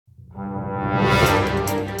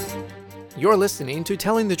You're listening to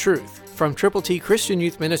Telling the Truth from Triple T Christian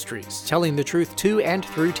Youth Ministries, telling the truth to and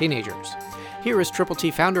through teenagers. Here is Triple T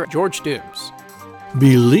founder George Dooms.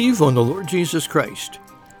 Believe on the Lord Jesus Christ.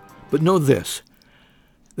 But know this,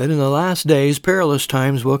 that in the last days perilous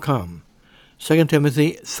times will come. 2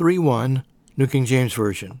 Timothy 3:1, New King James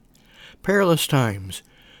Version. Perilous times.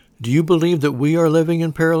 Do you believe that we are living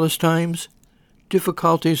in perilous times?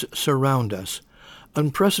 Difficulties surround us.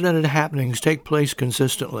 Unprecedented happenings take place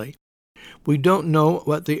consistently. We don't know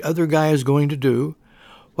what the other guy is going to do,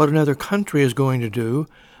 what another country is going to do,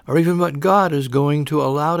 or even what God is going to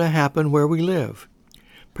allow to happen where we live.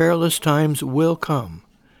 Perilous times will come.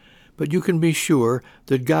 But you can be sure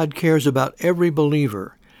that God cares about every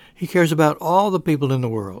believer. He cares about all the people in the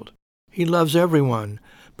world. He loves everyone,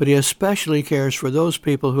 but he especially cares for those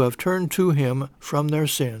people who have turned to him from their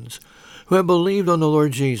sins, who have believed on the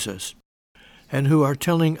Lord Jesus, and who are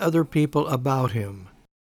telling other people about him.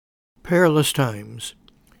 Perilous times,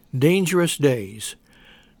 dangerous days,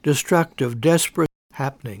 destructive, desperate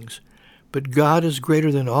happenings, but God is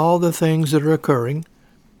greater than all the things that are occurring,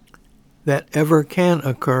 that ever can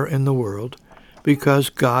occur in the world, because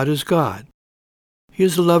God is God. He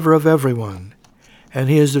is the lover of everyone, and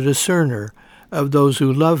he is the discerner of those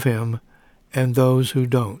who love him and those who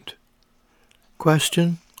don't.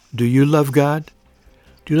 Question, do you love God?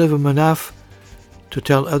 Do you love him enough to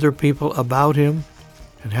tell other people about him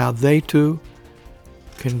and how they too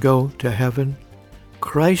can go to heaven?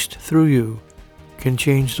 Christ through you can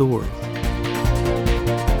change the world.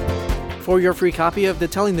 For your free copy of the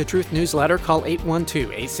Telling the Truth newsletter, call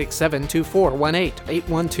 812-867-2418,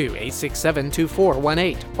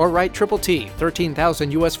 812-867-2418, or write Triple T,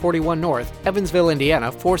 13,000 U.S. 41 North, Evansville,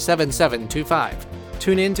 Indiana, 47725.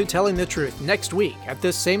 Tune in to Telling the Truth next week at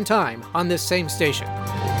this same time on this same station.